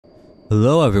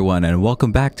Hello everyone and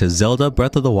welcome back to Zelda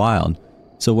Breath of the Wild.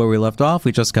 So where we left off,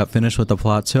 we just got finished with the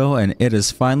Plateau and it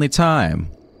is finally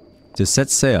time to set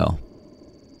sail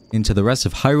into the rest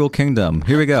of Hyrule Kingdom.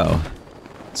 Here we go.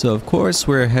 So of course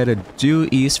we're headed due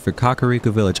east for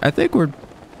Kakariko Village. I think we're,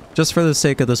 just for the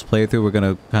sake of this playthrough, we're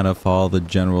gonna kind of follow the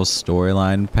general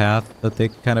storyline path that they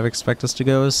kind of expect us to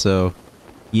go, so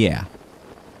yeah.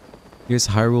 Here's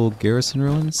Hyrule Garrison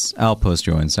Ruins? Outpost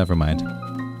Ruins, never mind.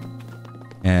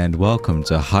 And welcome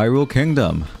to Hyrule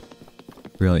Kingdom.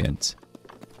 Brilliant.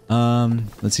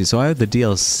 Let's see, so I have the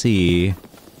DLC,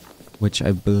 which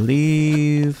I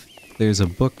believe there's a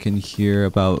book in here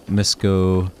about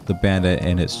Misko the bandit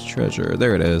and his treasure.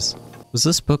 There it is. Was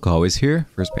this book always here?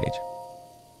 First page.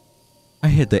 I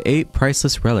hid the 8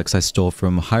 priceless relics I stole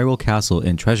from Hyrule Castle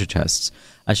in treasure chests.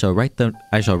 I shall write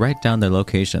down their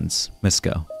locations.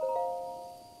 Misko.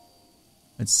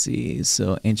 Let's see,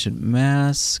 so ancient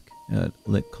mask.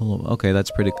 Okay,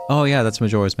 that's pretty. Oh yeah, that's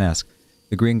Majora's mask.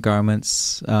 The green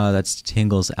garments, that's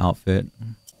Tingle's outfit.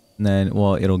 And then,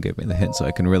 well, it'll give me the hint so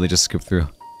I can really just skip through.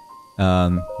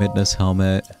 Midna's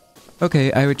helmet.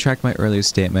 Okay, I retract my earlier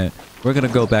statement. We're gonna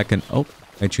go back and, oh,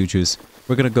 I choo-choos.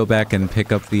 We're gonna go back and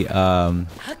pick up the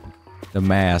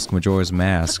mask, Majora's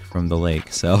mask from the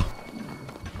lake, so.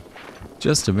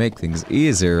 Just to make things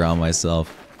easier on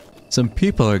myself. Some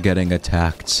people are getting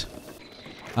attacked.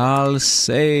 I'll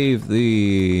save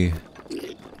thee.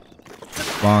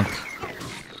 Bonk.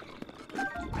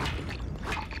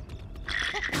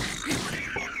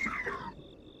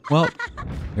 Well,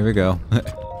 here we go.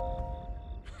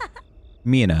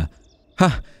 Mina.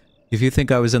 Ha! If you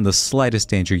think I was in the slightest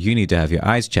danger, you need to have your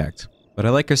eyes checked. But I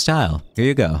like your style. Here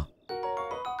you go.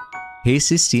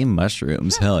 Hasty steamed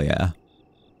mushrooms. Hell yeah.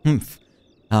 Humph.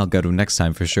 I'll get them next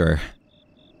time for sure.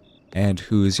 And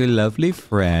who's your lovely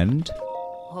friend?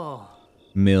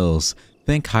 Mills.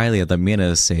 Think highly of the Mina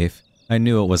is safe. I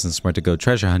knew it wasn't smart to go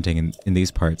treasure hunting in these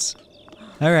parts.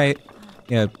 Alright.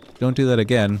 Yeah, don't do that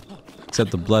again.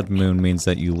 Except the blood moon means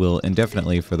that you will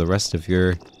indefinitely for the rest of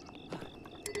your...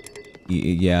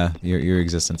 your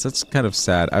existence. That's kind of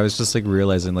sad. I was just like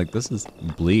realizing like this is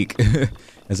bleak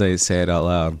as I say it out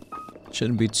loud.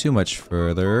 Shouldn't be too much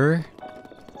further.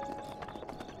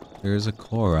 There's a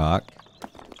Korok.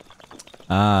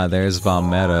 Ah, there's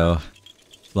Valmetto.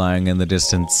 Flying in the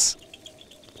distance.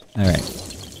 Alright.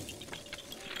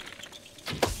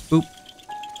 Oop.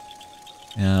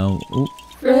 Now, oop.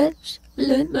 Fresh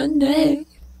lemonade.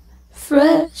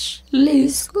 Freshly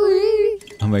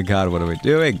squeezed. Oh my god, what are we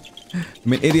doing?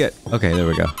 I'm an idiot. Okay, there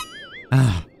we go.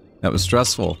 Ah, that was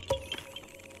stressful.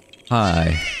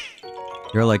 Hi.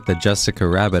 You're like the Jessica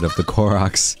Rabbit of the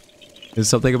Koroks. There's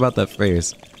something about that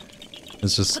phrase.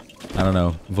 It's just, I don't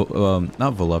know,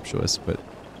 not voluptuous, but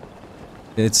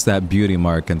it's that beauty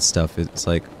mark and stuff. It's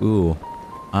like, ooh,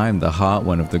 I'm the hot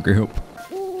one of the group.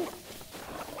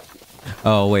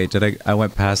 Oh wait, I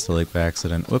went past the lake by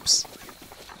accident. Whoops.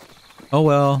 Oh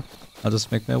well, I'll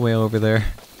just make my way over there.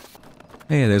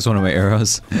 Hey, there's one of my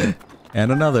arrows.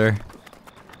 And another.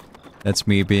 That's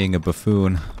me being a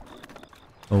buffoon.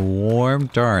 A warm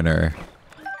darner.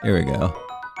 Here we go.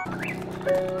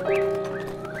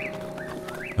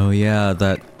 Oh yeah,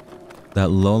 that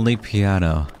lonely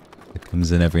piano. It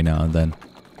comes in every now and then.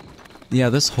 Yeah,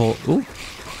 this whole... Ooh!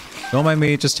 Don't mind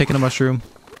me, just taking a mushroom.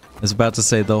 I was about to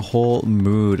say, the whole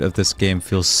mood of this game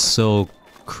feels so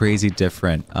crazy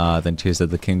different than Tears of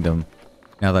the Kingdom,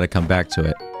 now that I come back to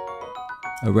it.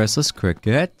 A restless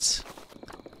cricket.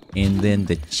 And then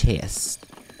the chest.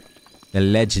 The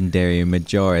legendary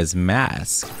Majora's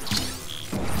mask.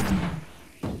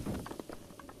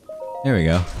 There we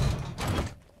go.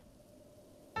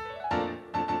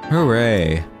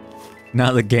 Hooray!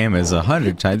 Now the game is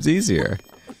 100 times easier.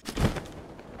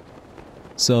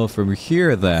 So from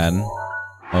here then...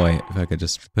 Oh wait, if I could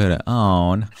just put it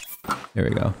on. There we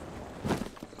go.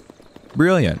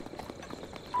 Brilliant.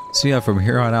 So yeah, from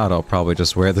here on out I'll probably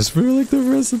just wear this for like the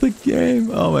rest of the game.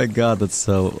 Oh my god, that's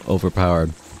so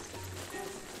overpowered.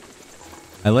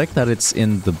 I like that it's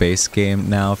in the base game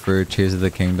now for Tears of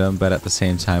the Kingdom, but at the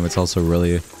same time it's also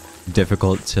really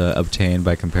difficult to obtain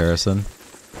by comparison.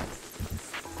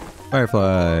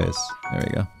 Fireflies. There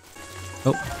we go.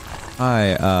 Oh.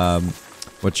 Hi,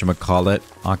 whatchamacallit?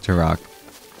 Octorok.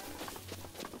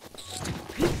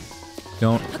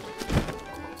 Don't...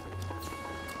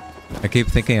 I keep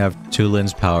thinking I have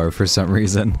Tulin's power for some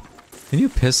reason. Can you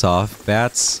piss off,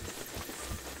 bats?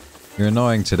 You're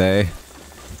annoying today.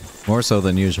 More so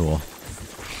than usual.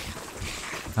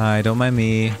 Hi, don't mind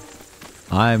me.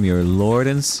 I'm your lord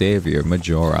and savior,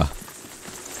 Majora.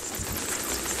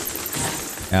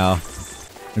 Ow.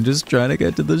 I'm just trying to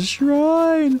get to the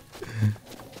shrine. mine!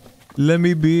 Let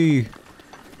me be!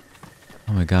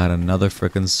 Oh my god, another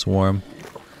frickin' swarm.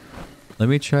 Let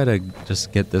me try to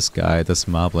just get this guy, this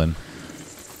moblin.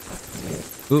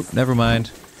 Oop, never mind.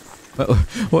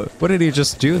 What did he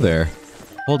just do there?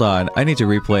 Hold on, I need to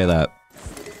replay that.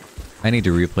 I need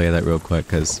to replay that real quick,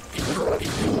 because...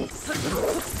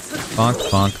 Bonk,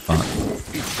 bonk, bonk.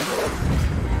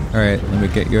 Alright, let me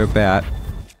get your bat.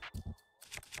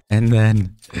 And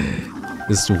then...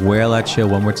 just wail at you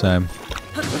one more time.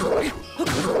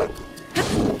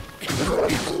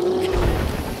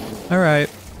 Alright.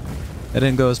 That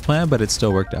didn't go as planned, but it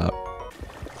still worked out.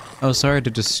 Oh, sorry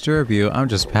to disturb you. I'm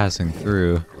just passing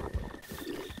through.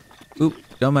 Oop,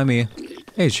 don't mind me.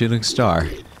 Hey, shooting star.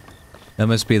 That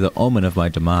must be the omen of my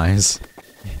demise.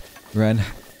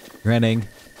 Running.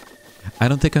 I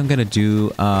don't think I'm gonna do,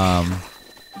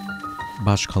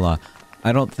 Bashkala.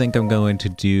 I don't think I'm going to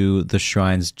do the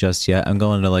shrines just yet. I'm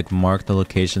going to, like, mark the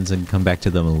locations and come back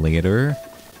to them later.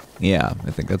 Yeah,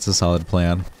 I think that's a solid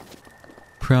plan.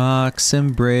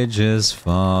 Proxim bridges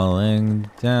falling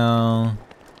down.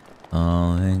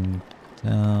 Falling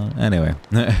down. Anyway.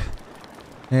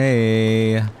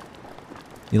 Hey.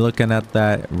 You looking at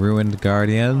that ruined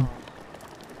guardian?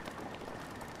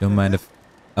 Don't mind if...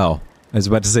 Oh. I was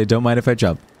about to say, don't mind if I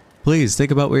jump. Please,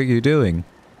 think about what you're doing.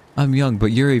 I'm young,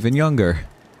 but you're even younger.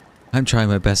 I'm trying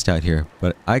my best out here,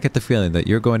 but I get the feeling that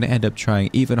you're going to end up trying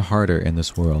even harder in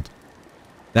this world.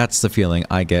 That's the feeling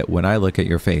I get when I look at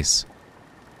your face.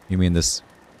 You mean this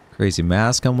crazy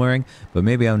mask I'm wearing? But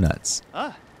maybe I'm nuts.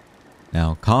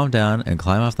 Now, calm down and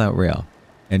climb off that rail.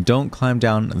 And don't climb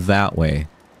down that way.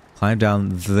 Climb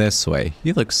down this way.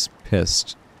 He looks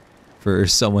pissed for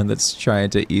someone that's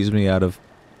trying to ease me out of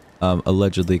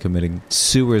allegedly committing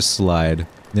sewer slide.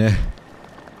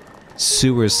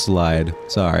 Sewer slide.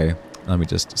 Sorry. Let me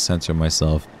just censor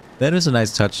myself. That is a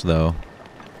nice touch, though,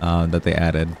 that they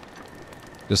added.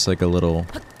 Just like a little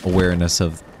awareness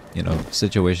of, you know,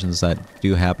 situations that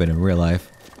do happen in real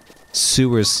life.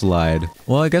 Sewer slide.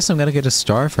 Well, I guess I'm gonna get a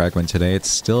star fragment today. It's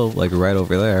still, like, right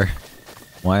over there.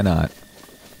 Why not?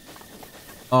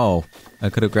 Oh, I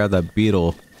could have grabbed that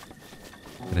beetle.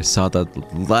 But I saw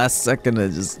that last second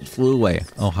and it just flew away.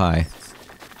 Oh, hi.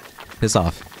 Piss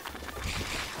off.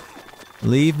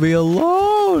 Leave me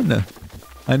alone!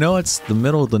 I know it's the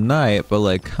middle of the night, but,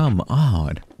 like, come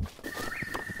on.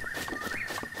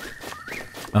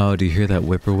 Oh, do you hear that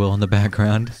whippoorwill in the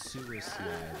background?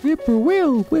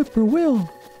 Whippoorwill, whippoorwill.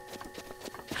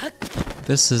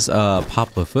 This is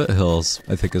Poplar Foothills,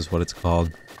 I think is what it's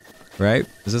called. Right?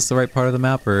 Is this the right part of the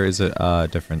map, or is it a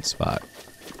different spot?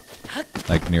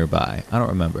 Like nearby. I don't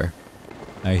remember.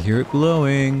 I hear it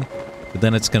glowing, but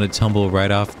then it's gonna tumble right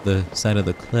off the side of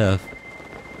the cliff.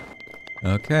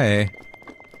 Okay.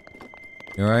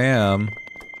 Here I am.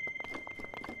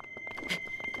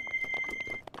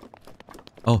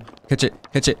 Oh, catch it,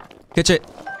 catch it, catch it!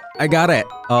 I got it!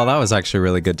 Oh, that was actually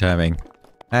really good timing.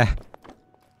 Ah.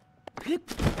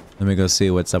 Let me go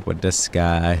see what's up with this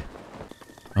guy.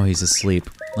 Oh, he's asleep.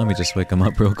 Let me just wake him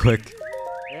up real quick.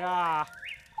 Yeah.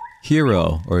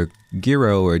 Hero, or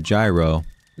Giro, or Gyro.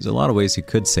 There's a lot of ways you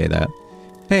could say that.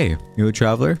 Hey, you a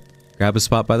traveler? Grab a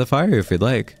spot by the fire if you'd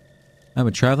like. I'm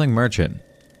a traveling merchant.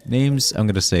 Name's, I'm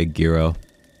gonna say Giro.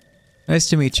 Nice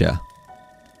to meet ya.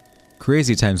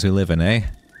 Crazy times we live in, eh?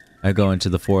 I go into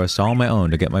the forest all on my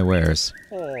own to get my wares.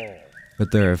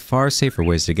 But there are far safer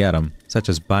ways to get them, such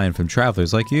as buying from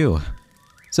travelers like you.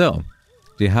 So,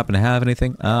 do you happen to have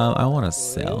anything? I want to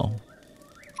sell.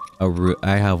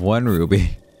 I have 1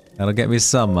 ruby. That'll get me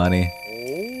some money.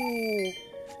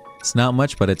 It's not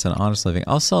much, but it's an honest living.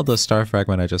 I'll sell the star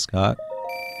fragment I just got.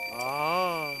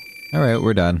 Alright,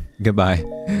 we're done. Goodbye.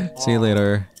 See you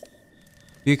later.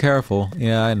 Be careful.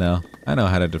 Yeah, I know. I know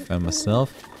how to defend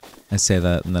myself. I say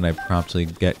that and then I promptly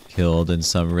get killed in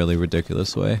some really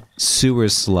ridiculous way. Sewer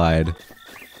slide.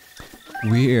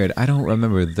 Weird. I don't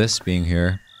remember this being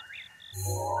here.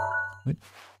 What?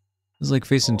 It's like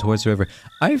facing towards the river.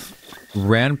 I've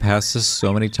ran past this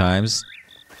so many times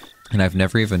and I've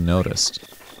never even noticed.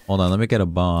 Hold on, let me get a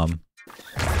bomb.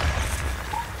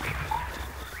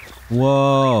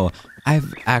 Whoa.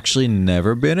 I've actually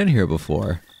never been in here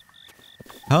before.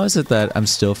 How is it that I'm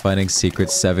still finding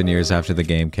secrets 7 years after the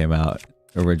game came out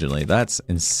originally? That's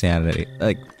insanity.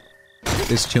 Like,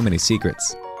 there's too many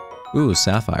secrets. Ooh,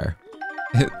 Sapphire.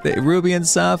 Ruby and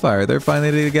Sapphire, they're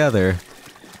finally together.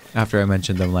 After I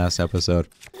mentioned them last episode.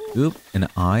 Oop, an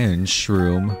iron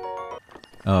shroom.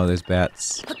 Oh, there's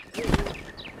bats.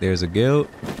 There's a goat.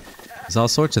 There's all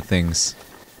sorts of things.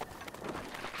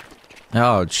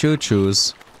 Oh,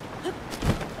 choo-choos.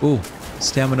 Ooh,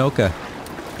 Staminoka.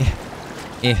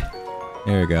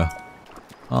 There we go.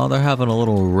 Oh, they're having a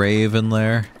little rave in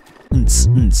there.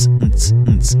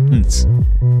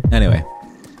 Anyway.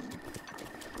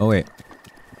 Oh, wait.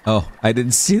 Oh, I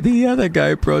didn't see the other guy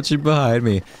approaching behind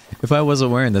me. If I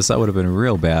wasn't wearing this, that would have been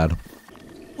real bad.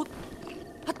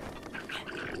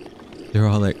 They're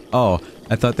all like, oh,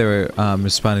 I thought they were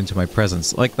responding to my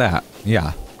presence. Like that.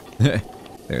 Yeah.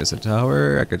 There's a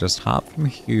tower. I could just hop from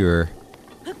here.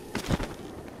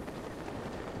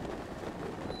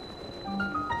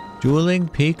 Dueling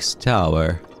Peaks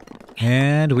Tower.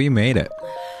 And we made it.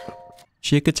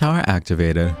 Shiekah Tower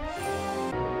activated.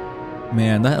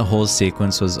 Man, that whole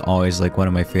sequence was always like one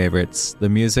of my favorites. The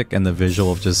music and the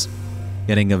visual of just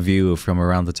getting a view from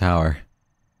around the tower.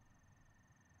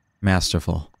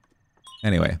 Masterful.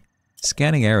 Anyway,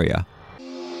 scanning area.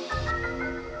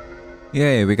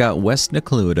 Yay, we got West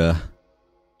Necluda.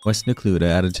 West Necluda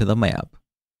added to the map.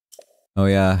 Oh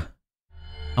yeah.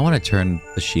 I want to turn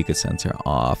the Shiekah sensor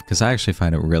off because I actually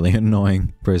find it really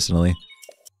annoying personally.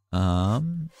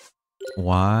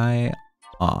 Why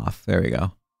off? There we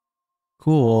go.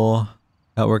 Cool.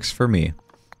 That works for me.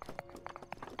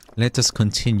 Let us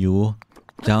continue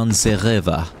down the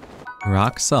river.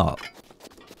 Rock salt.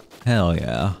 Hell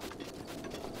yeah.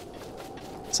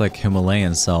 It's like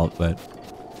Himalayan salt, but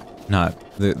not.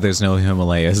 There's no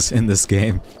Himalayas in this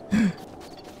game.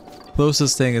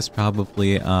 Closest thing is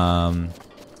probably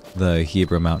the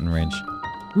Hebrew mountain range.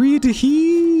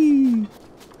 Reed-a-hee!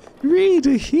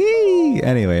 Reed-a-hee!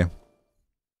 Anyway.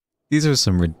 These are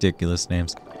some ridiculous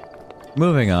names.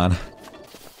 Moving on.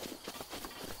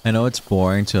 I know it's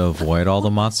boring to avoid all the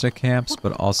monster camps,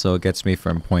 but also it gets me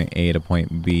from point A to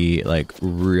point B, like,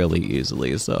 really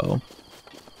easily, so...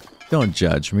 Don't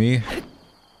judge me.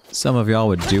 Some of y'all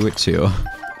would do it too.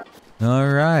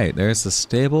 Alright, there's the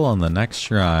stable on the next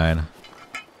shrine.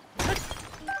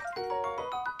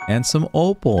 And some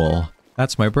opal.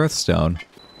 That's my birthstone.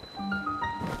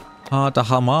 Ah, the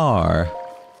hammer.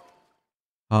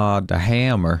 Ah, the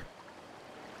hammer.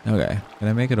 Okay, can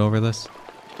I make it over this?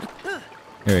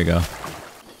 Here we go.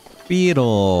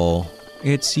 Beetle!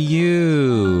 It's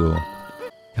you!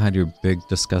 God, your big,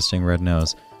 disgusting red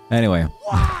nose. Anyway.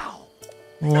 Wow!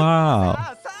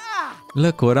 Wow!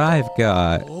 Look what I've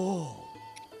got!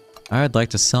 I'd like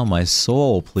to sell my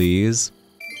soul, please.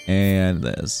 And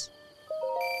this.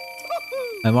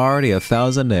 I'm already a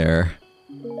thousandaire.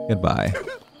 Goodbye.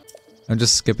 I'm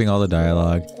just skipping all the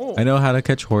dialogue. I know how to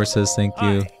catch horses, thank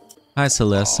you. Hi,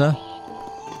 Celesta.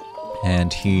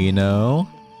 Pantino.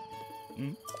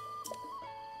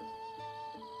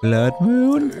 Blood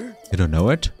Moon? You don't know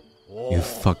it? You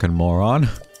fucking moron.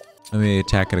 Let me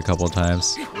attack it a couple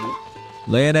times.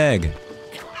 Lay an egg.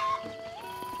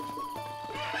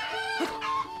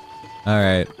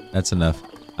 Alright, that's enough.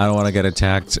 I don't want to get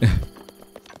attacked.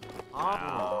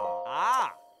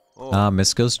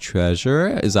 Misko's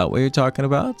treasure? Is that what you're talking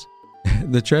about?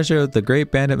 The treasure of the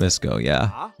great bandit Misko,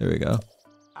 yeah. There we go.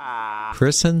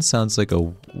 Prison sounds like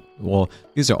a... Well,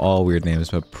 these are all weird names,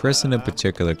 but Prison in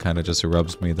particular kind of just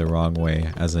rubs me the wrong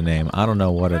way as a name. I don't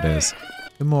know what it is.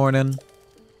 Good morning.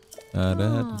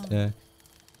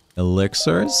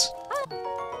 Elixirs?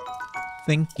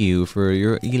 Thank you for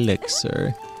your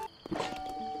elixir.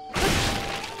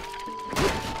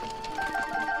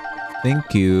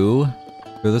 Thank you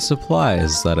for the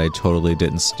supplies that I totally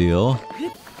didn't steal.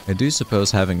 I do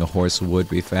suppose having a horse would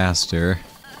be faster.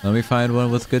 Let me find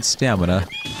one with good stamina.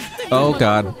 Oh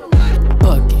god.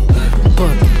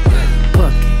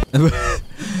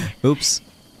 Oops.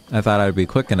 I thought I'd be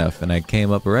quick enough and I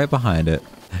came up right behind it.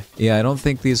 Yeah, I don't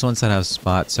think these ones that have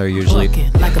spots are usually...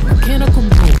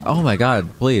 Oh my god,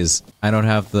 please. I don't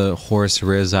have the horse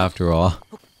riz after all.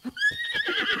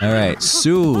 Alright,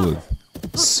 soothe.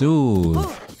 Soothe.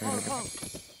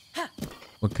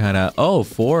 What kind of... Oh,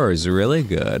 4 is really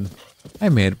good. I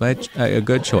made a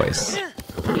good choice.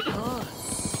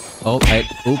 Oh,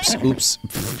 oops.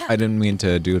 Pfft, I didn't mean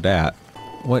to do that.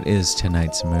 What is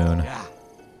tonight's moon?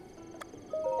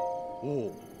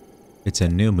 It's a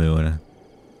new moon.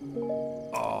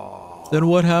 Then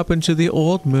what happened to the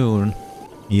old moon?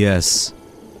 Yes,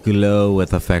 glow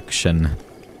with affection.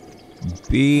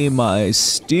 Be my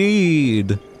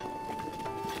steed.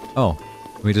 Oh,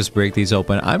 we just break these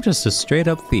open. I'm just a straight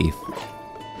up thief.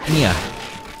 Yeah.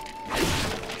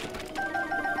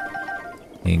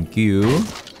 Thank you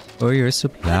for your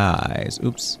supplies.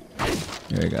 Oops.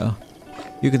 There we go.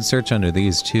 You can search under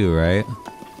these too, right?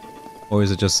 Or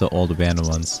is it just the old abandoned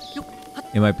ones?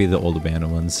 It might be the old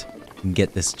abandoned ones.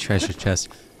 Get this treasure chest.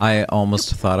 I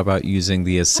almost thought about using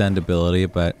the ascend ability,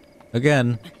 but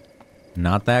again,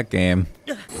 not that game.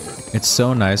 It's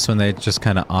so nice when they just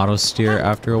kind of auto steer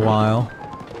after a while.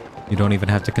 You don't even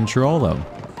have to control them.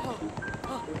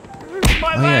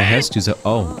 Oh yeah, Hestu's up.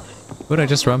 Oh, who did I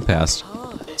just run past?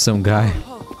 Some guy.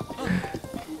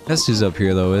 Hestu's up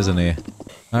here though, isn't he?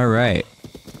 Alright.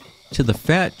 To the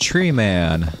fat tree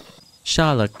man.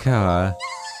 Shalaka.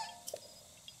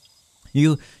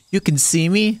 You can see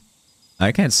me?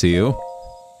 I can't see you.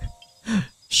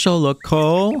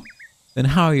 Sholoko? Then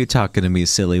how are you talking to me,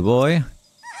 silly boy?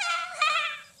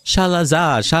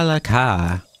 Shalaza,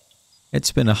 Shalaka.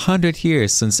 It's been 100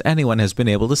 years since anyone has been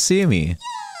able to see me.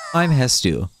 I'm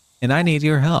Hestu, and I need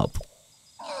your help.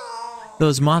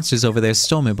 Those monsters over there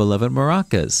stole my beloved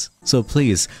maracas. So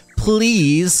please,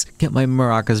 please get my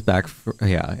maracas back.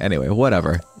 Yeah, anyway,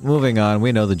 whatever. Moving on,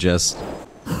 we know the gist.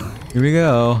 Here we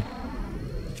go.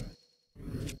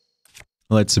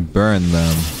 Let's burn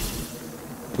them.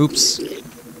 Oops.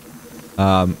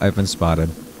 I've been spotted.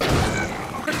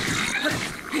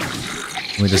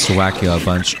 Let me just whack you a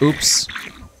bunch. Oops.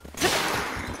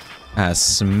 Ah,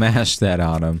 smash that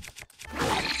on him.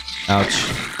 Ouch.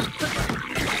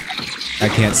 I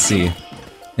can't see.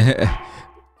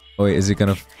 Oh wait, is he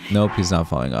gonna... Nope, he's not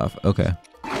falling off. Okay.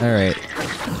 Alright.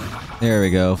 There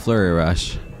we go. Flurry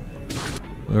rush.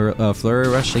 Flurry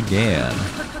rush again.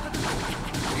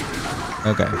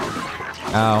 Okay.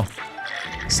 Ow.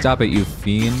 Stop it, you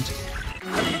fiend.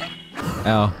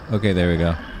 Ow. Okay, there we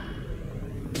go.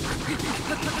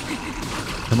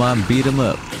 Come on, beat him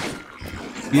up.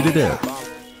 Beat it up.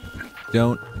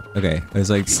 Don't... Okay, I was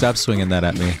like, stop swinging that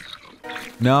at me.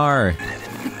 Nar!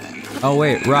 Oh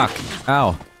wait, rock.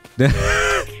 Ow.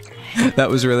 That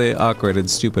was really awkward and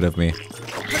stupid of me.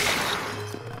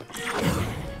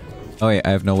 Oh wait, I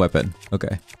have no weapon.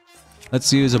 Okay.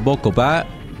 Let's use a Boko Bat.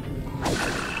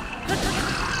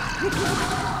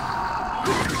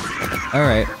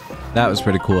 Alright. That was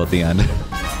pretty cool at the end.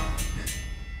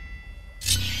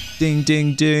 Ding,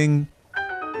 ding, ding.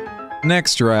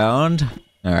 Next round.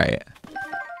 Alright.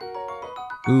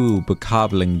 Ooh,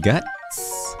 Bokoblin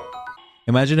Guts.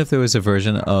 Imagine if there was a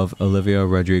version of Olivia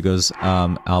Rodrigo's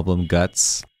album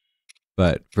Guts,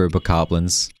 but for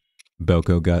Bokoblins.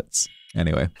 Boko Guts.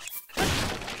 Anyway.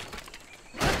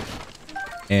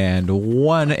 And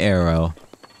 1 arrow.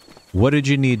 What did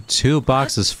you need 2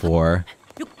 boxes for?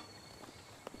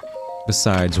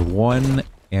 Besides 1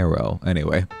 arrow.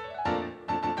 Anyway.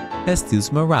 Hestu's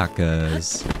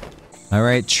maracas.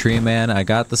 Alright, tree man, I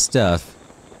got the stuff.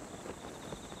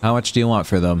 How much do you want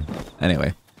for them?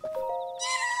 Anyway.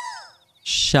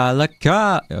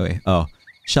 Shalaka! Oh, wait. Oh.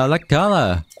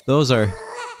 Shalakala! Those are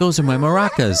my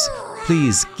maracas.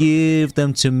 Please give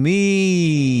them to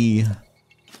me.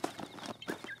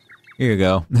 Here you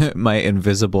go. My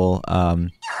invisible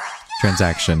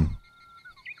transaction.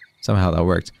 Somehow that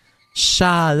worked.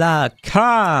 Shalaka!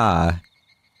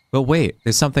 But wait,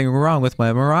 there's something wrong with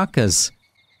my maracas.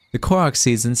 The Korok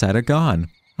seeds inside are gone.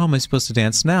 How am I supposed to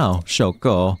dance now,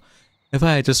 Shoko? If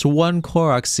I had just 1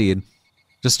 Korok seed,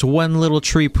 just 1 little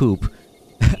tree poop,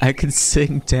 I could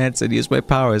sing, dance, and use my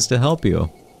powers to help you.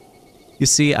 You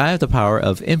see, I have the power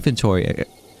of inventory...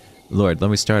 Lord, let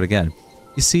me start again.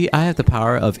 You see, I have the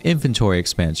power of inventory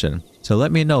expansion, so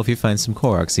let me know if you find some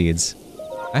Korok seeds.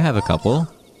 I have a couple.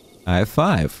 I have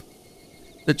 5.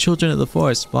 The children of the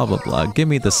forest, blah blah blah, give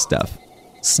me the stuff.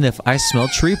 Sniff, I smell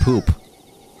tree poop.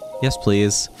 Yes,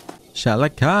 please.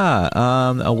 Shalaka,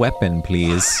 a weapon,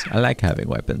 please. I like having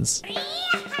weapons.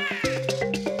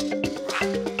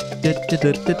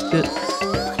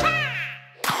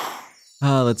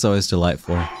 Oh, that's always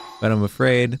delightful. But I'm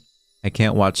afraid I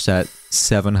can't watch that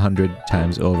 700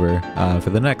 times over for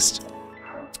the next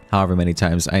however many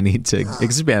times I need to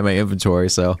expand my inventory,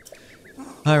 so...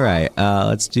 Alright,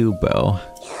 let's do bow.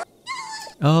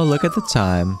 Oh, look at the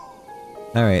time.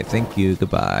 Alright, thank you,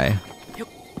 goodbye.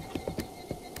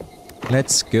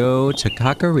 Let's go to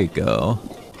Kakariko.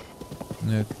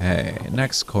 Okay,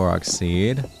 next Korok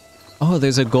seed. Oh,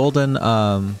 there's a golden,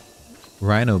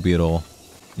 rhino beetle.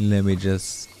 Let me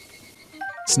just...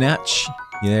 Snatch!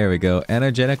 Yeah, there we go.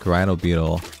 Energetic rhino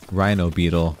beetle. Rhino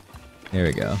beetle. There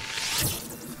we go.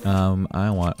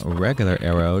 I want a regular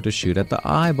arrow to shoot at the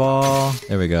eyeball.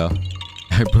 There we go.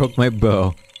 I broke my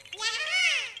bow.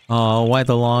 Oh, why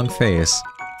the long face?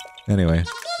 Anyway.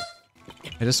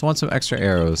 I just want some extra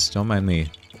arrows. Don't mind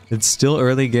me. It's still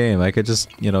early game. I could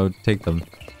just, you know, take them.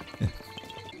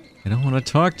 I don't want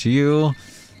to talk to you.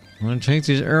 I want to take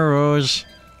these arrows.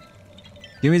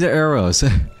 Give me the arrows.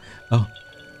 Oh.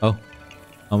 Oh.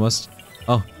 Almost.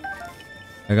 Oh.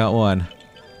 I got 1.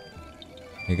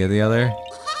 You get the other?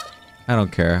 I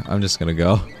don't care. I'm just gonna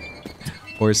go.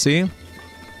 Horsey?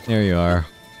 There you are.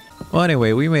 Well,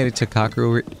 anyway, we made it to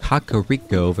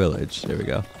Kakariko Village. There we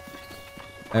go.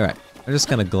 Alright. I'm just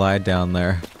gonna glide down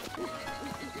there.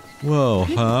 Whoa,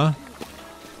 huh?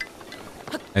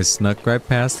 I snuck right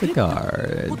past the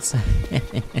guards.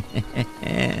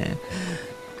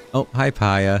 Oh, hi,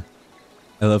 Paya.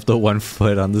 I left the 1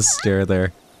 foot on the stair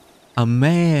there. A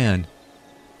man!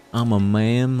 I'm a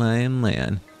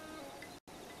man.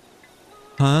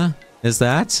 Huh? Is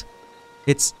that?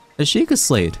 It's a Shiekah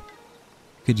Slate.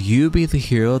 Could you be the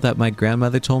hero that my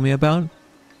grandmother told me about?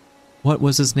 What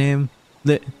was his name?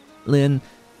 Lin...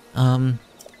 Oh,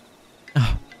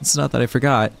 it's not that I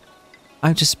forgot.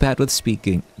 I'm just bad with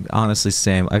speaking. Honestly,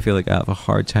 same. I feel like I have a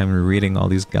hard time reading all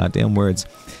these goddamn words.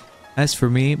 As for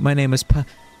me, my name is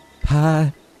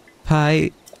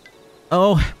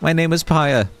Oh, my name is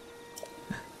Paya.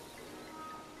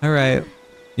 Alright.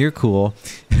 You're cool.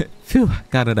 Phew,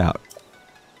 got it out.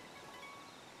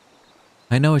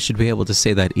 I know I should be able to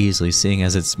say that easily, seeing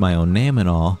as it's my own name and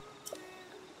all.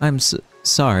 I'm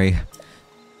sorry.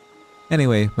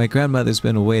 Anyway, my grandmother's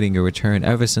been awaiting your return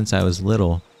ever since I was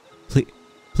little.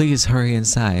 Please hurry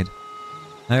inside.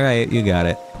 Alright, you got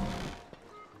it.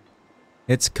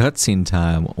 It's cutscene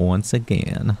time once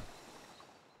again.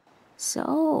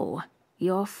 So,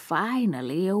 you're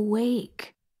finally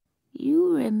awake.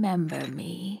 You remember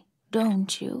me,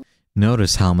 don't you?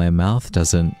 Notice how my mouth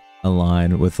doesn't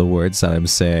align with the words that I'm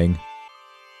saying.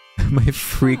 My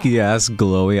freaky ass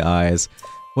glowy eyes.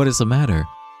 What is the matter?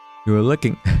 You were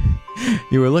looking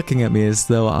at me as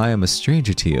though I am a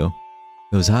stranger to you.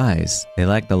 Those eyes, they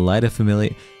lack the light of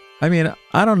familiarity. I mean,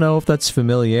 I don't know if that's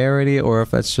familiarity or if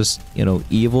that's just, you know,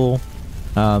 evil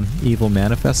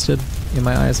manifested in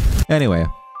my eyes. Anyway,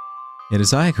 it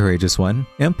is I, courageous one,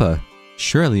 Impa.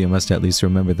 Surely you must at least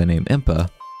remember the name Impa.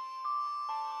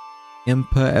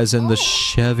 Impa as in the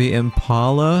Chevy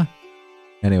Impala?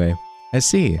 Anyway, I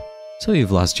see. So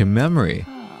you've lost your memory.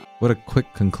 What a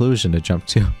quick conclusion to jump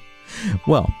to.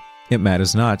 Well, it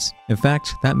matters not. In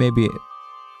fact, that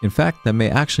may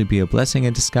actually be a blessing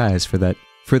in disguise for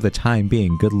the time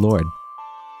being, good lord.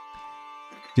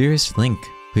 Dearest Link,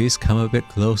 please come a bit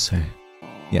closer.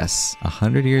 Yes,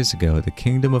 100 years ago, the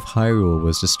kingdom of Hyrule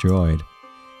was destroyed.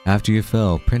 After you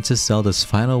fell, Princess Zelda's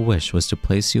final wish was to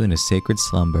place you in a sacred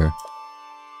slumber.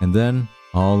 And then,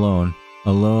 all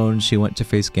alone, she went to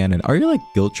face Ganon. Are you like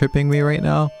guilt-tripping me right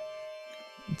now?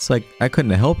 It's like, I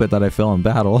couldn't help it that I fell in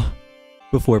battle.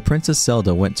 Before Princess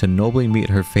Zelda went to nobly meet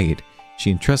her fate,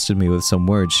 she entrusted me with some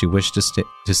words she wished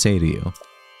to say to you.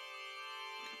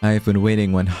 I have been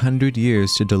waiting 100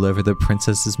 years to deliver the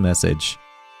princess's message.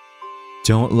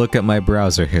 Don't look at my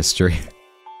browser history.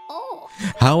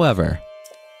 However,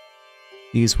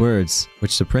 these words,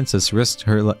 which the princess risked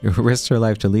her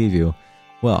life to leave you,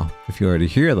 well, if you are to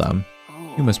hear them,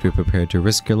 you must be prepared to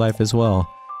risk your life as well.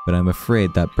 But I'm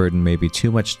afraid that burden may be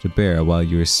too much to bear while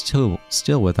you are still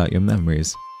without your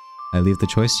memories. I leave the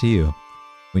choice to you.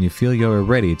 When you feel you are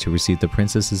ready to receive the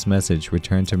princess's message,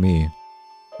 return to me.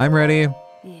 I'm ready.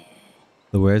 Yeah.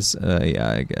 The words,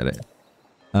 yeah, I get it.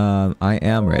 I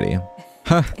am ready.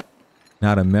 Huh.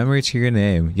 Not a memory to your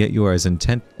name, yet you are as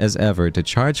intent as ever to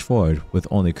charge forward with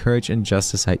only courage and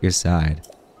justice at your side.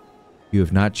 You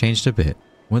have not changed a bit.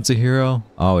 Once a hero,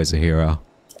 always a hero.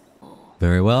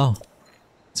 Very well.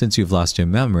 Since you've lost your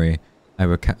memory,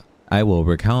 I will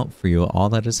recount for you all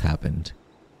that has happened.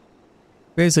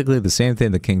 Basically the same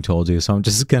thing the king told you, so I'm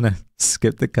just gonna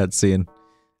skip the cutscene.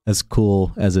 As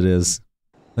cool as it is.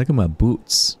 Look at my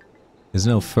boots. There's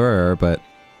no fur, but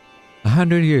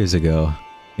 100 years ago,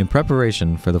 in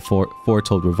preparation for the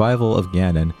foretold revival of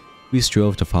Ganon, we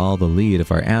strove to follow the lead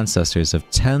of our ancestors of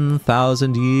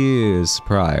 10,000 years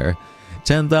prior.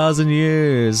 10,000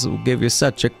 years will give you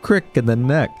such a crick in the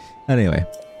neck. Anyway,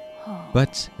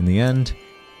 but in the end,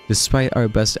 despite our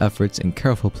best efforts and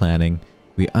careful planning,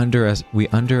 we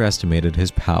underestimated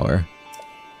his power.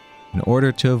 In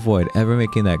order to avoid ever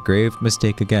making that grave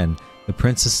mistake again, the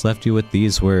princess left you with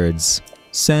these words.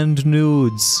 Send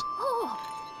nudes!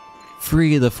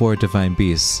 Free the 4 divine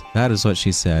beasts. That is what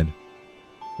she said.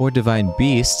 4 divine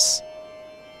beasts?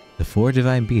 The 4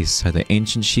 divine beasts are the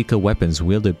ancient Shiekah weapons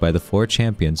wielded by the 4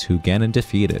 champions who Ganon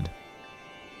defeated.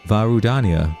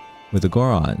 Varudania with the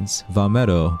Gorons,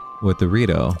 Valmedo with the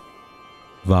Rito,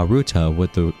 Varuta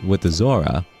with the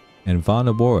Zora, and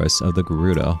Vanaboris of the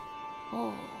Gerudo.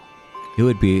 It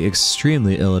would be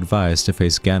extremely ill-advised to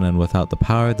face Ganon without the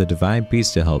power of the divine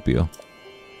beasts to help you.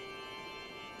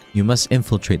 You must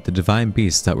infiltrate the divine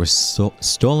beasts that were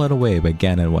stolen away by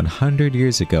Ganon 100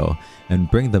 years ago and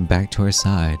bring them back to our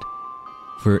side.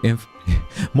 For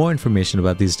more information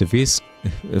about these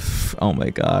oh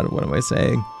my god, what am I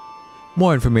saying?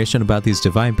 More information about these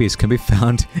divine beasts can be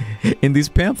found in these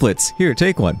pamphlets. Here,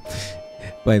 take one.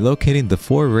 By locating the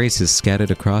 4 races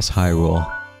scattered across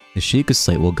Hyrule, the Shiekah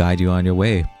Slate will guide you on your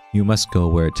way. You must go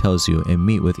where it tells you and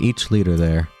meet with each leader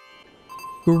there.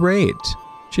 Great!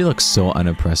 She looks so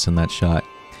unimpressed in that shot.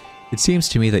 It seems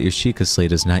to me that your Shiekah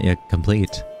Slate is not yet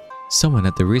complete. Someone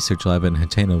at the research lab in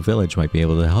Hateno Village might be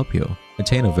able to help you.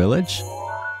 Hateno Village?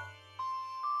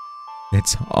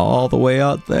 It's all the way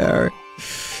out there.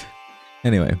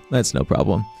 Anyway, that's no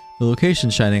problem. The location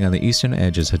shining on the eastern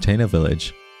edge is Hateno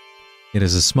Village. It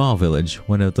is a small village,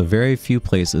 one of the very few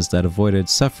places that avoided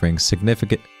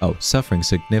significant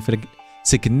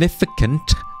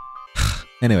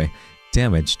anyway,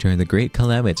 damage during the Great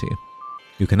Calamity.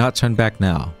 You cannot turn back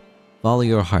now. Follow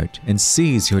your heart and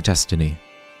seize your destiny.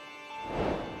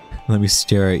 Let me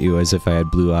stare at you as if I had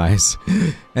blue eyes.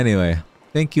 Anyway,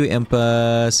 thank you,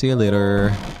 Impa. See you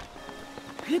later.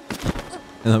 And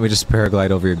let me just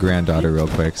paraglide over your granddaughter real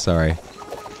quick. Sorry.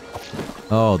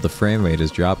 Oh, the frame rate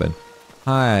is dropping.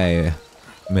 Hi,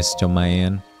 Mr.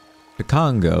 Man.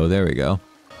 Picongo, there we go.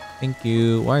 Thank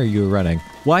you. Why are you running?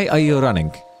 Why are you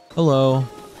running? Hello.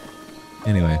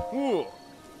 Anyway.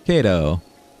 Kato.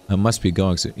 I must be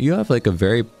going soon. You have like a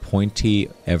very pointy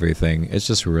everything. It's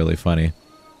just really funny.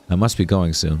 I must be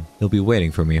going soon. They'll be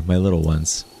waiting for me, my little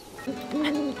ones.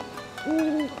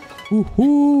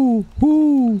 Woohoo!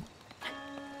 Woo!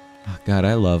 Oh god,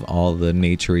 I love all the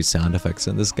naturey sound effects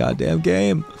in this goddamn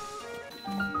game.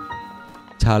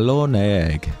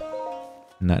 Taloneg.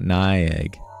 Not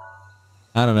Naeg.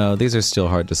 I don't know, these are still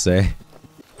hard to say.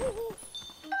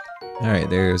 Alright,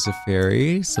 there's a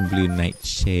fairy, some blue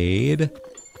nightshade.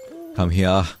 Come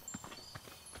here.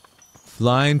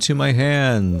 Fly into my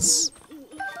hands.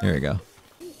 There we go.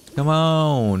 Come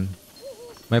on.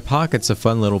 My pocket's a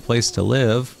fun little place to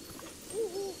live.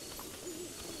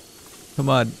 Come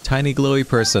on, tiny glowy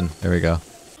person. There we go.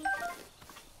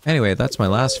 Anyway, that's my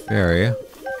last fairy.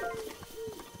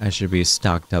 I should be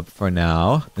stocked up for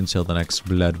now until the next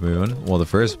blood moon. Well, the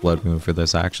first blood moon for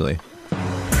this, actually.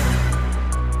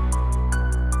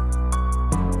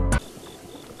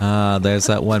 Ah, there's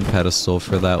that one pedestal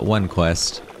for that one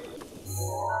quest.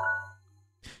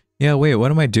 Yeah, wait, what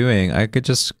am I doing? I could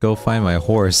just go find my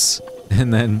horse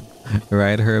and then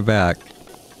ride her back.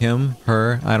 Him?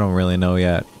 Her? I don't really know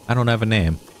yet. I don't have a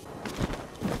name.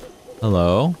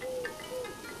 Hello?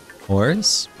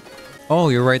 Horse? Oh,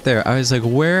 you're right there. I was like,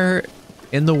 where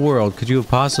in the world could you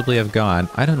possibly have gone?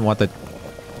 I didn't want the...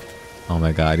 Oh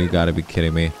my god, you gotta be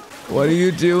kidding me. What are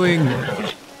you doing?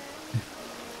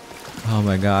 Oh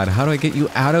my god, how do I get you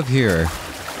out of here?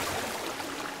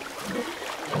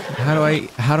 How do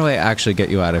I actually get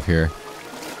you out of here?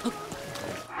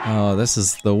 Oh, this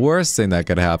is the worst thing that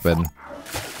could happen.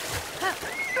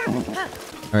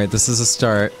 Alright, this is a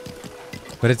start.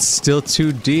 But it's still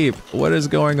too deep. What is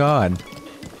going on?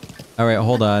 Alright,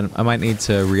 hold on. I might need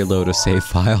to reload a save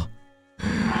file.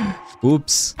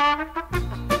 Oops.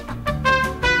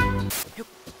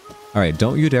 Alright,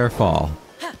 don't you dare fall.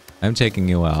 I'm taking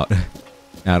you out.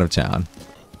 Out of town.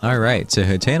 Alright, to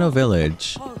Hateno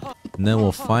Village. And then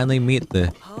we'll finally meet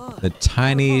the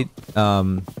tiny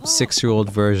 6-year-old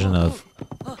version of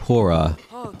Purah.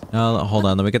 Hold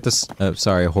on, let me get this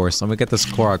sorry, horse. Let me get this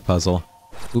Korok puzzle.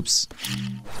 Oops.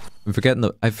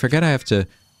 I forget I have to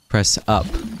press up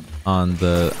on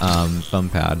the thumb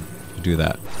pad to do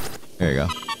that. There you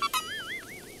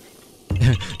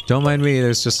go. Don't mind me,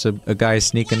 there's just a guy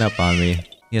sneaking up on me.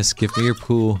 Yes, give me your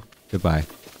poo. Goodbye.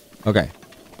 Okay.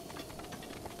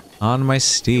 On my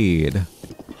steed.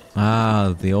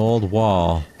 Ah, the old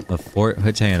wall of Fort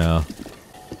Hateno.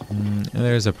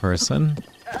 There's a person.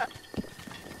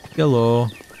 Hello.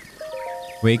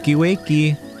 Wakey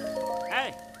wakey.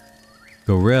 Hey.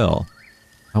 Goril.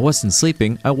 I wasn't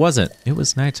sleeping. I wasn't. It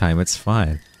was nighttime. It's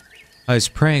fine. I was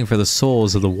praying for the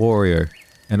souls of the warrior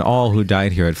and all who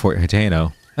died here at Fort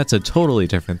Hateno. That's a totally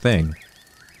different thing.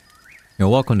 You're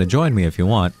welcome to join me if you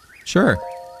want. Sure.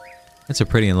 That's a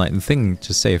pretty enlightened thing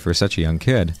to say for such a young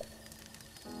kid.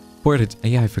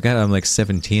 Yeah, I forgot I'm like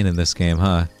 17 in this game,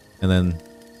 huh? And then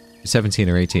 17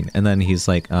 or 18. And then he's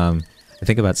like, I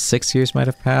think about 6 years might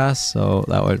have passed, so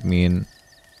that would mean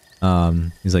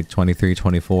he's like 23,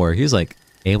 24. He's like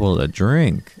able to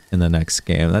drink in the next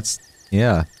game. That's,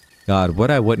 yeah. God, what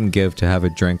I wouldn't give to have a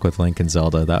drink with Link and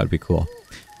Zelda, that would be cool.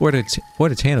 Fort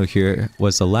Hateno here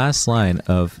was the last line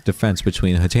of defense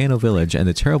between Hateno Village and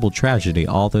the terrible tragedy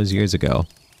all those years ago.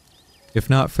 If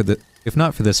not for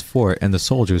this fort and the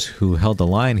soldiers who held the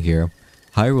line here,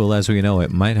 Hyrule as we know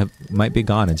it might be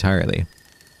gone entirely.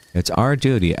 It's our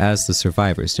duty as the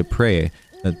survivors to pray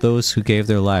that those who gave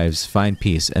their lives find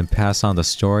peace and pass on the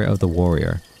story of the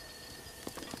warrior.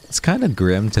 It's kind of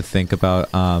grim to think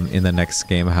about in the next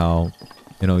game how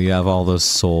You know, you have all those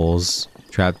souls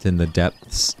trapped in the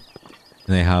depths.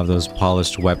 And they have those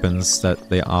polished weapons that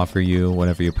they offer you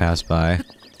whenever you pass by.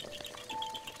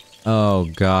 Oh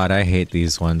god, I hate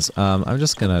these ones. I'm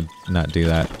just gonna not do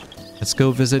that. Let's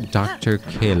go visit Dr.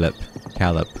 Caleb.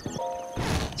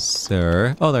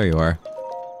 Sir. Oh, there you are.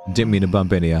 Didn't mean to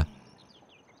bump into ya.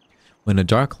 When a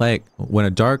dark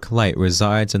light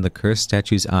resides in the cursed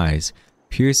statue's eyes,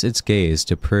 pierce its gaze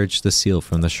to purge the seal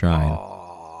from the shrine.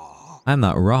 I'm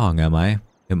not wrong, am I?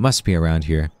 It must be around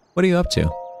here. What are you up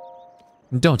to?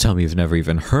 Don't tell me you've never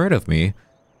even heard of me.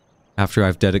 After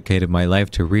I've dedicated my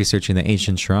life to researching the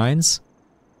ancient shrines?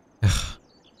 Ugh.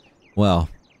 Well,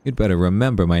 you'd better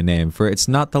remember my name, for it's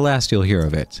not the last you'll hear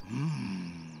of it.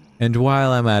 And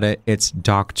while I'm at it, it's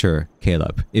Dr.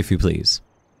 Caleb, if you please.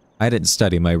 I didn't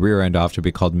study my rear end off to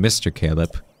be called Mr.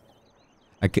 Caleb.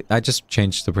 I just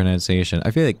changed the pronunciation.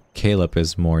 I feel like Caleb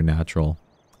is more natural.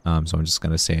 So I'm just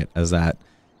gonna say it as that.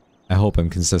 I hope I'm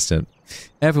consistent.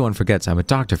 Everyone forgets I'm a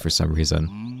doctor for some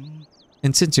reason.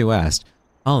 And since you asked,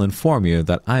 I'll inform you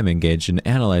that I'm engaged in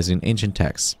analyzing ancient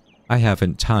texts. I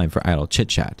haven't time for idle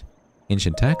chit-chat.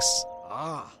 Ancient texts?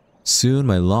 Soon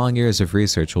my long years of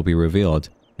research will be revealed,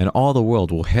 and all the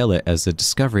world will hail it as the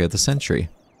discovery of the century.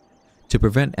 To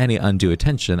prevent any undue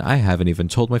attention, I haven't even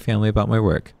told my family about my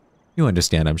work. You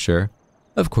understand, I'm sure.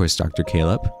 Of course, Dr.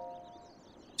 Caleb.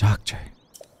 Doctor.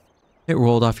 It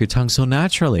rolled off your tongue so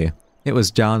naturally. It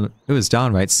was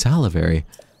downright salivary.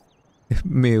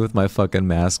 Me with my fucking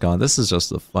mask on. This is just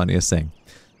the funniest thing.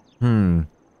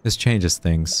 This changes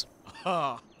things.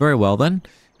 Very well then.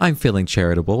 I'm feeling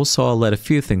charitable, so I'll let a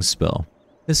few things spill.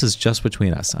 This is just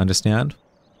between us, understand?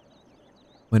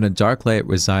 When a dark light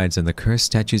resides in the cursed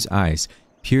statue's eyes,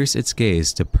 pierce its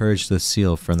gaze to purge the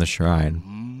seal from the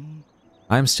shrine.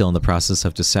 I'm still in the process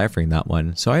of deciphering that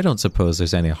one, so I don't suppose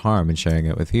there's any harm in sharing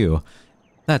it with you.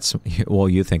 That's, well,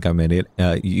 you think I'm an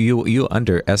idiot. You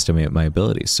underestimate my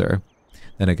abilities, sir.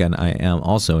 Then again, I am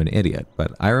also an idiot,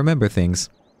 but I remember things.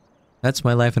 That's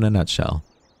my life in a nutshell.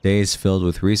 Days filled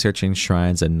with researching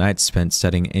shrines and nights spent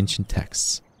studying ancient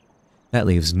texts. That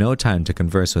leaves no time to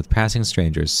converse with passing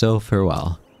strangers, so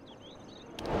farewell.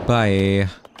 Bye.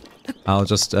 I'll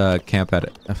just camp at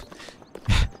it.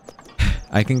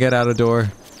 I can get out a door.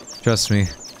 Trust me.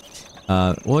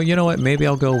 Well, you know what? Maybe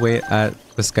I'll go wait at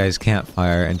this guy's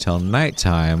campfire until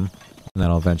nighttime. And then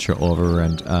I'll venture over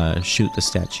and shoot the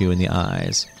statue in the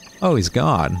eyes. Oh, he's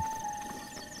gone.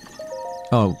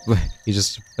 Oh, he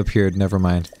just appeared. Never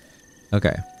mind.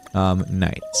 Okay.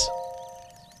 Night.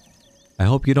 I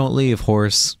hope you don't leave,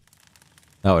 horse.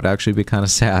 That would actually be kind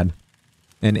of sad.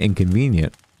 And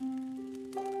inconvenient.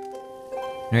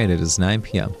 Alright, it is 9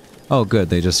 p.m. Oh, good.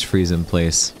 They just freeze in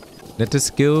place. Let us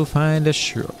go find a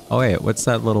Oh, wait. What's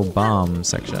that little bomb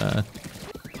section?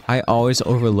 I always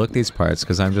overlook these parts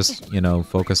because I'm just, you know,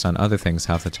 focused on other things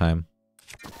half the time.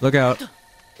 Look out.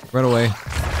 Run away.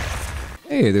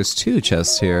 Hey, there's 2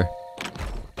 chests here.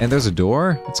 And there's a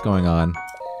door? What's going on?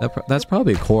 That's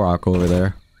probably a Korok over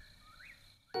there.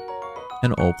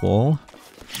 An opal.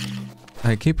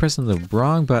 I keep pressing the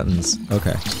wrong buttons.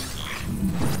 Okay.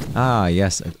 Ah,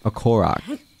 yes, a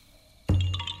Korok.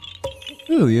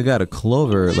 Ooh, you got a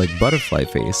clover, like, butterfly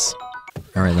face.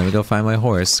 Alright, let me go find my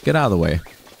horse. Get out of the way,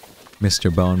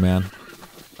 Mr. Bone Man.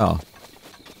 Oh.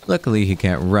 Luckily, he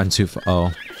can't run too far.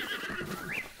 Oh.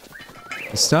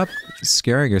 Stop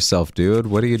scaring yourself, dude.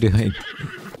 What are you doing?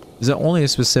 Is it only a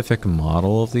specific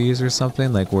model of these or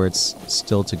something? Like, where it's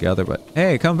still together, but...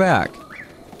 Hey, come back!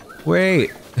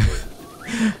 Wait!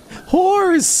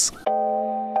 Horse!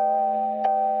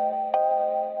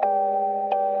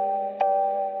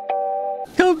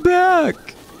 Come back!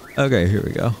 Okay, here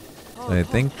we go. So I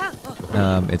think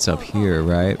it's up here,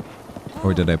 right?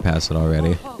 Or did I pass it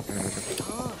already?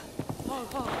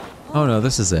 Oh no,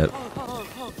 this is it.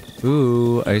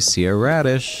 Ooh, I see a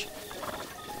radish.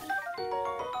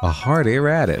 A hearty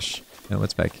radish. And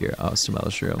what's back here? Oh, some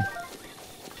mushroom.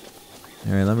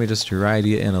 Alright, let me just ride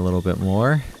you in a little bit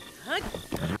more.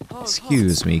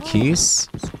 Excuse me, Keese.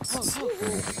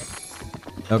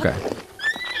 Okay.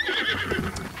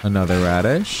 Another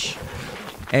radish.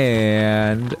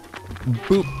 And...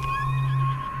 boop.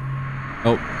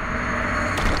 Oh.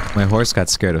 My horse got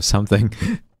scared of something.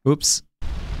 Oops.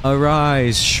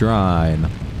 Arise, shrine.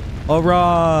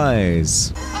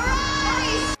 Arise!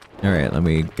 Alright, let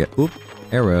me get... Oop.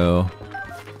 Arrow.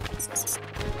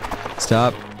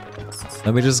 Stop.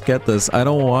 Let me just get this. I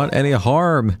don't want any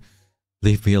harm.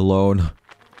 Leave me alone.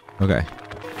 Okay.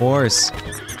 Horse.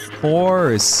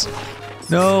 Horse.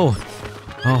 No.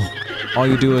 Oh. All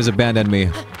you do is abandon me.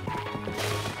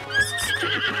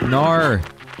 Nar.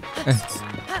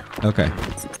 Okay.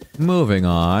 Moving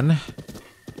on.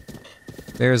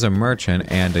 There's a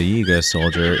merchant and a Yiga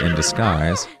soldier in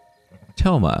disguise.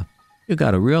 Toma, you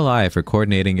got a real eye for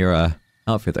coordinating your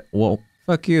outfit. Well,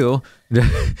 fuck you.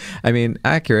 I mean,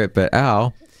 accurate, but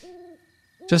ow.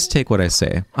 Just take what I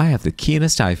say. I have the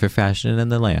keenest eye for fashion in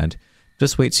the land.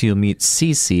 Just wait till you meet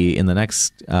Cece in the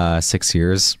next 6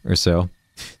 years or so.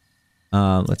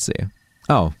 Let's see.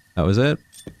 Oh, that was it?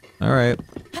 Alright.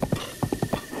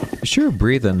 You're sure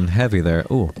breathing heavy there.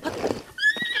 Ooh.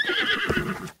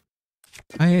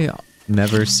 I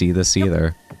never see this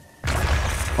either.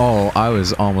 Oh, I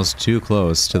was almost too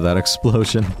close to that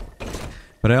explosion.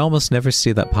 But I almost never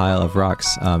see that pile of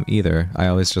rocks either. I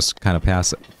always just kind of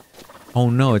pass it. Oh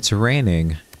no, it's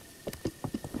raining.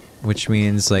 Which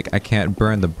means, like, I can't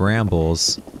burn the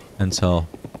brambles until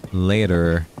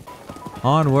later.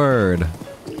 Onward!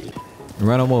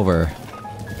 Run him over.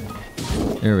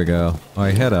 There we go. Oh, I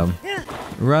hit him.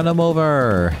 Run him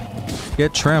over!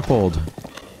 Get trampled!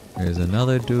 There's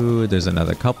another dude. There's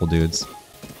another couple dudes.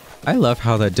 I love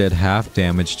how that did half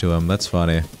damage to him. That's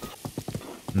funny.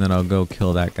 And then I'll go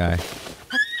kill that guy.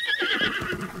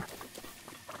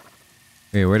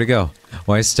 Wait, where'd it go?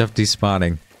 Why is stuff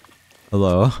despawning?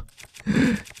 Hello?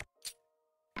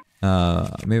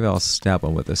 Maybe I'll stab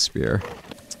him with a spear.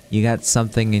 You got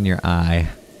something in your eye.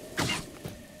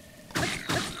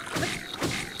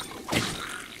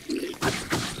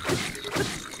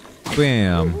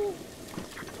 Bam!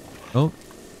 Oh.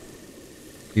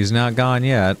 He's not gone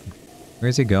yet.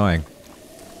 Where's he going?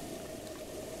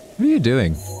 What are you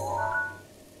doing?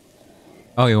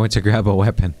 Oh, he went to grab a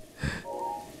weapon.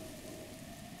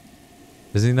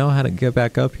 Does he know how to get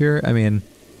back up here? I mean,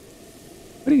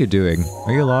 what are you doing?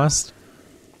 Are you lost?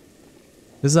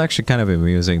 This is actually kind of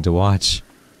amusing to watch.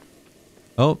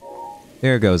 Oh,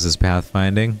 there goes his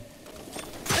pathfinding.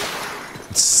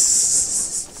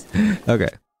 Okay.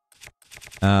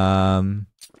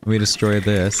 We destroy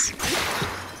this.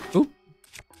 Oop.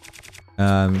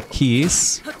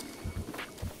 Keys.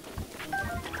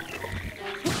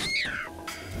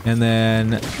 And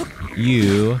then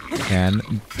you can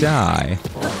die.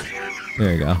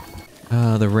 There you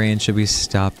go. The rain should be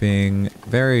stopping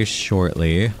very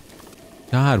shortly.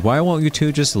 God, why won't you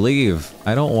two just leave?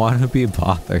 I don't want to be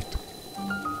bothered.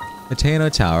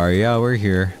 Hateno Tower, yeah, we're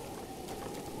here.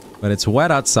 But it's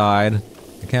wet outside.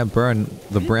 I can't burn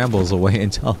the brambles away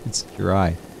until it's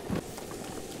dry.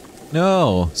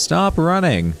 No, stop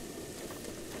running.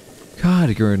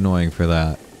 God, you're annoying for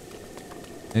that.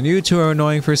 And you two are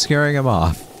annoying for scaring him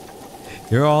off.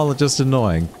 You're all just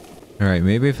annoying. Alright,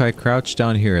 maybe if I crouch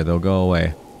down here, they'll go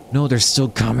away. No, they're still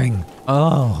coming.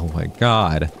 Oh my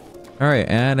god. Alright,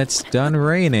 and it's done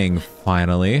raining,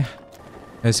 finally.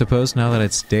 I suppose now that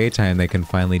it's daytime, they can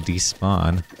finally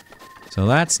despawn. So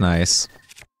that's nice.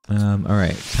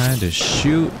 Alright, time to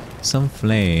shoot some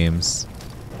flames.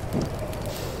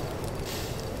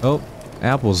 Oh,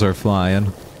 apples are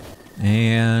flying.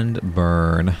 And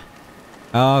burn.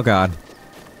 Oh god.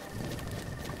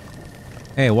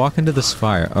 Hey, walk into this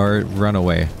fire, or run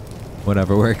away.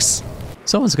 Whatever works.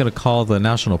 Someone's gonna call the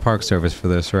National Park Service for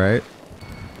this, right?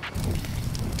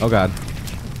 Oh god.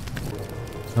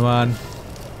 Come on.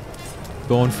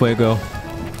 Go en fuego.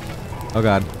 Oh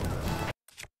god.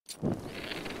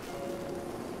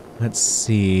 Let's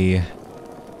see.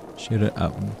 Shoot it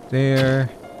up there.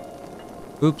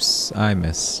 Oops, I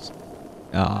missed.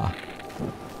 Ah.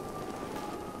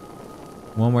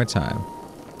 One more time.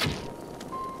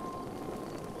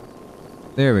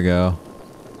 There we go.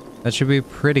 That should be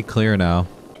pretty clear now.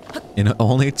 It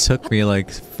only took me like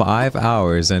 5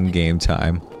 hours in game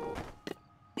time.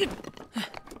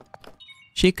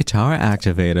 Shiekah Tower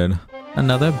activated.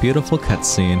 Another beautiful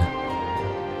cutscene.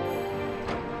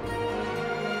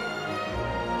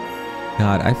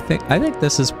 God, I think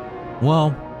this is,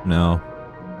 well, no.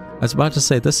 I was about to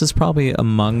say this is probably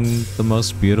among the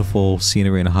most beautiful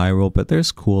scenery in Hyrule, but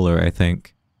there's cooler, I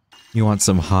think. You want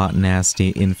some hot,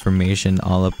 nasty information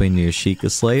all up in your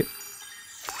Shiekah Slate?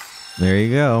 There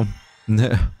you go.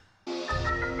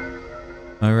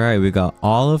 Alright, we got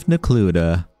all of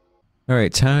Necluda.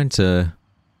 Alright, time to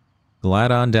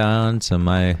glide on down to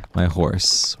my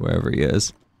horse, wherever he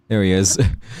is. There he is.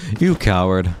 You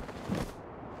coward.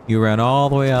 You ran all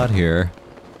the way out here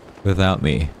without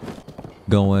me.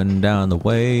 Going down the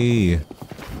way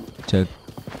to,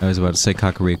 I was about to say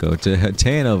Kakariko, to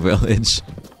Hateno Village.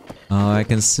 Oh, I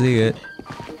can see it.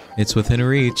 It's within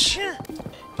reach.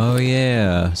 Oh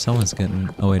yeah, someone's getting,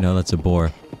 oh wait, no, that's a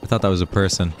boar. I thought that was a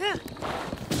person.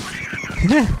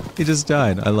 He just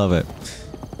died. I love it.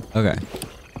 Okay.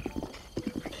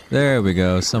 There we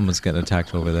go. Someone's getting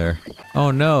attacked over there.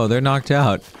 Oh no, they're knocked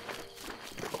out.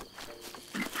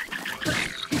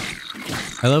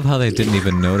 I love how they didn't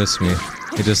even notice me.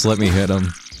 They just let me hit them.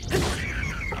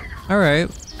 Alright.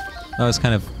 That was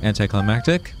kind of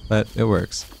anticlimactic, but it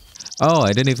works. Oh,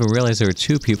 I didn't even realize there were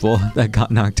two people that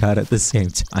got knocked out at the same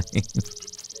time.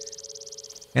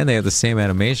 And they have the same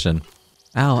animation.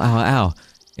 Ow, ow, ow.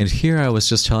 And here I was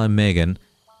just telling Megan,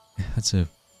 that's an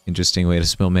interesting way to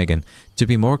spell Megan, to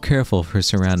be more careful of her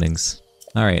surroundings.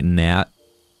 Alright, Nat.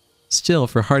 Still,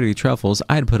 for hearty truffles,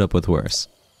 I'd put up with worse.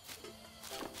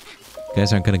 You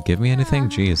guys aren't gonna give me anything?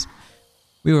 Jeez.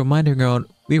 We were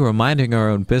minding our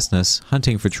own business,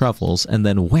 hunting for truffles, and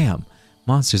then wham!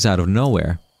 Monsters out of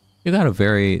nowhere. You got a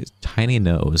very tiny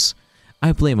nose.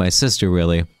 I blame my sister,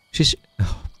 really.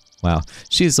 Wow.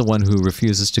 She's the one who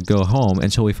refuses to go home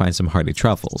until we find some hearty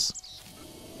truffles.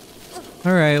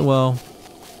 Alright, well,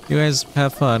 you guys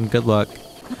have fun. Good luck.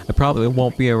 I probably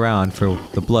won't be around for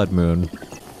the blood moon.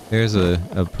 There's a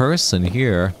person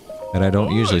here that I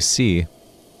don't usually see.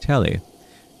 Telly.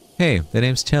 Hey, the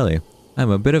name's Telly.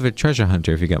 I'm a bit of a treasure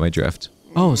hunter, if you get my drift.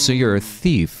 Oh, so you're a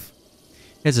thief.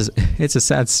 It's a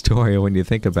sad story when you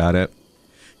think about it.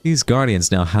 These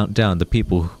guardians now hunt down the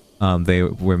people they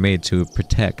were made to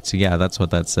protect. Yeah, that's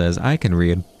what that says. I can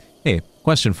read. Hey,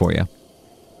 question for you.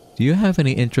 Do you have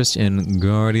any interest in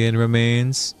guardian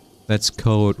remains? That's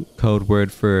code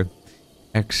word for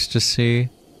ecstasy,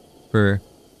 for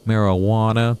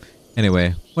marijuana.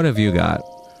 Anyway, what have you got?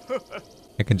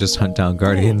 I can just hunt down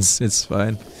guardians. It's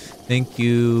fine. Thank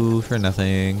you for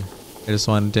nothing. I just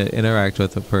wanted to interact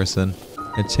with a person.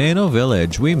 Hateno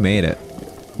Village. We made it.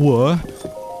 What?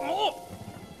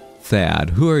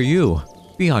 Thad, who are you?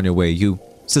 Be on your way, you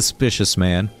suspicious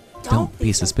man. Don't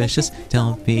be suspicious.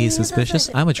 Don't be suspicious.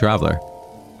 I'm a traveler.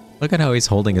 Look at how he's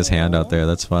holding his hand out there.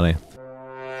 That's funny.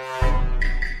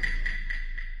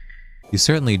 You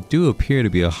certainly do appear to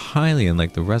be a Hylian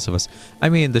like the rest of us. I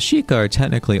mean, the Shiekah are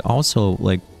technically also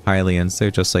like Hylians.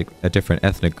 They're just like a different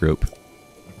ethnic group.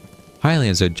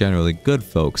 Hylians are generally good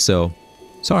folk, so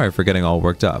sorry for getting all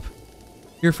worked up.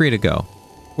 You're free to go.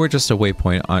 We're just a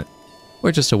waypoint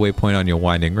on your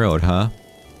winding road, huh?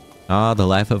 Ah, the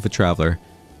life of a traveler.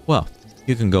 Well,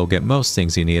 you can go get most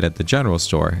things you need at the general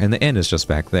store, and the inn is just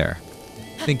back there.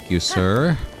 Thank you,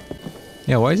 sir.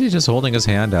 Yeah, why is he just holding his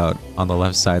hand out on the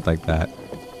left side like that?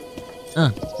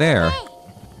 There.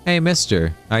 Hey,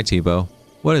 mister. Hi, T-Bow.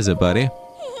 What is it, buddy?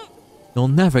 You'll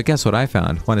never guess what I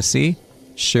found. Want to see?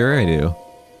 Sure I do.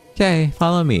 Okay,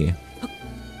 follow me.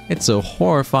 It's a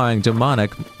horrifying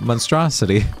demonic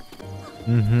monstrosity.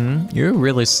 You're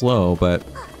really slow, but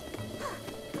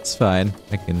it's fine.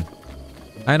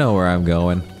 I know where I'm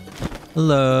going.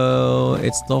 Hello,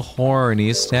 it's the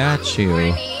horny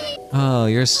statue. Oh,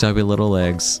 your stubby little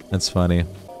legs. That's funny.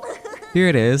 Here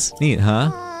it is. Neat,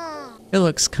 huh? It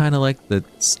looks kind of like the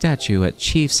statue at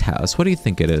Chief's house. What do you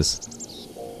think it is?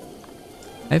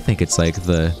 I think it's like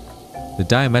the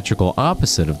diametrical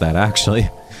opposite of that, actually.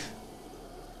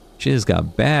 She's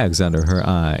got bags under her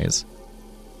eyes.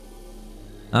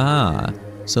 Ah,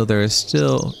 so there is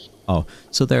still... Oh,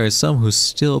 so there are some who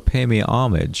still pay me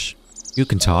homage. You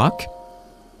can talk?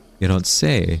 You don't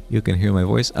say. You can hear my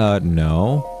voice?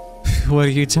 No. What are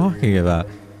you talking about?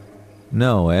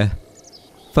 No, eh?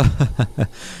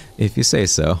 If you say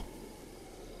so.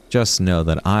 Just know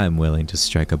that I'm willing to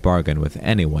strike a bargain with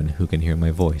anyone who can hear my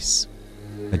voice.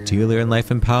 A dealer in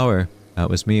life and power. That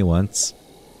was me once.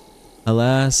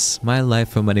 Alas, my life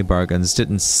for money bargains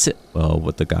didn't sit well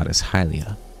with the goddess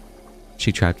Hylia.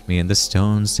 She trapped me in the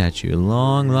stone statue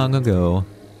long, long ago.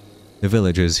 The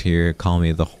villagers here call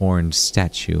me the horned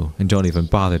statue and don't even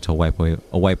bother to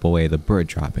wipe away the bird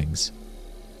droppings.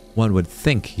 One would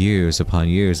think years upon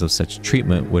years of such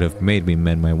treatment would have made me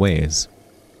mend my ways.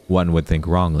 One would think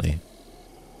wrongly.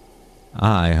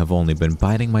 I have only been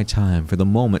biding my time for the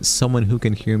moment someone who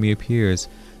can hear me appears.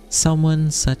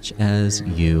 Someone such as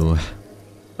you.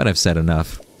 But I've said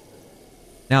enough.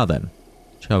 Now then,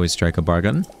 shall we strike a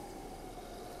bargain?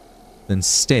 Then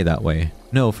stay that way.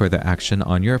 No further action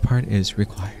on your part is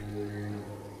required.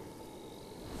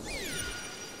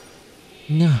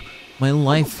 My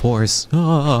life force.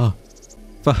 Oh.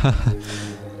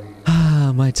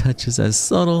 My touch is as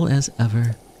subtle as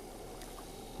ever.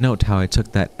 Note how I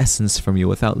took that essence from you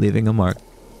without leaving a mark.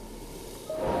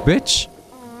 Bitch?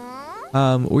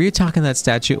 Were you talking to that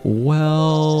statue?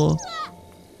 Well...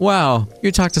 Wow,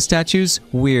 you talk to statues?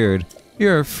 Weird.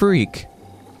 You're a freak.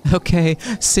 Okay,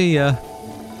 see ya.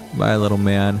 Bye, little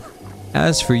man.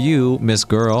 As for you, Miss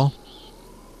Girl...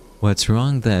 What's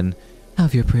wrong then?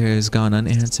 Have your prayers gone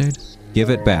unanswered? Give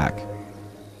it back.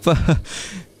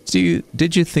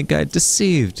 Did you think I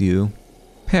deceived you?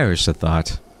 Perish the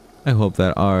thought. I hope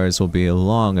that ours will be a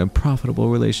long and profitable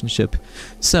relationship.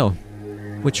 So,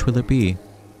 Which will it be?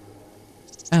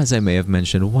 As I may have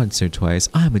mentioned once or twice,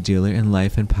 I'm a dealer in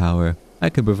life and power. I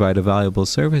can provide a valuable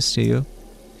service to you.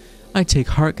 I take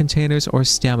heart containers or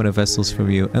stamina vessels from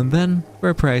you, and then, for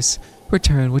a price,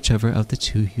 return whichever of the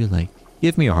two you like.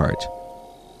 Give me a heart.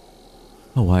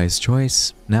 A wise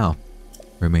choice. Now,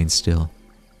 remain still.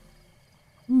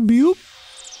 Boop.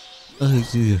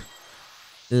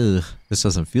 Ugh, this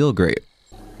doesn't feel great.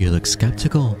 You look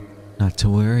skeptical. Not to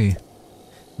worry.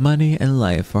 Money and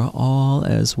life are all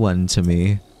as one to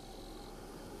me.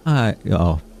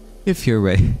 If you're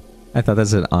ready. I thought that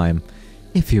said I'm.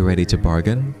 If you're ready to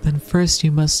bargain, then first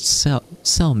you must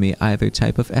sell me either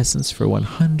type of essence for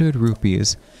 100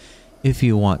 rupees. If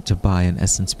you want to buy an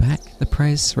essence pack, the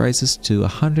price rises to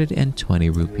 120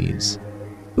 rupees.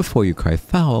 Before you cry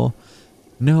foul,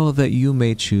 know that you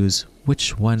may choose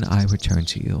which one I return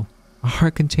to you, a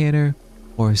heart container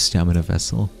or a stamina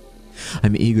vessel.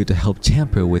 I'm eager to help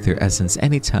tamper with your essence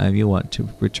anytime you want to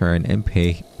return and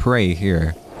pray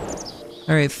here.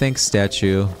 Alright, thanks,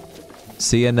 statue.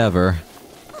 See ya never.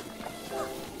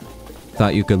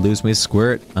 Thought you could lose me,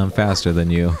 squirt? I'm faster than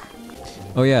you.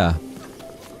 Oh yeah.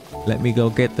 Let me go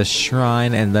get the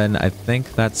shrine, and then I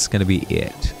think that's gonna be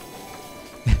it.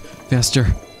 Faster.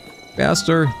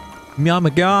 Faster.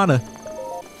 Yamagana.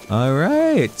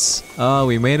 Alright. Oh,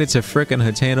 we made it to frickin'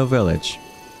 Hateno Village.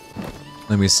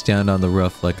 Let me stand on the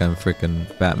roof like I'm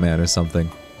frickin' Batman or something.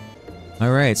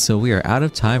 Alright, so we are out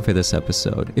of time for this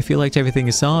episode. If you liked everything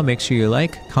you saw, make sure you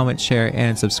like, comment, share,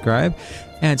 and subscribe.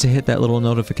 And to hit that little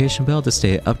notification bell to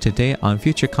stay up to date on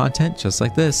future content just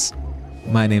like this.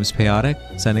 My name's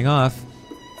Peyotic, signing off.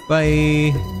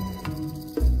 Bye!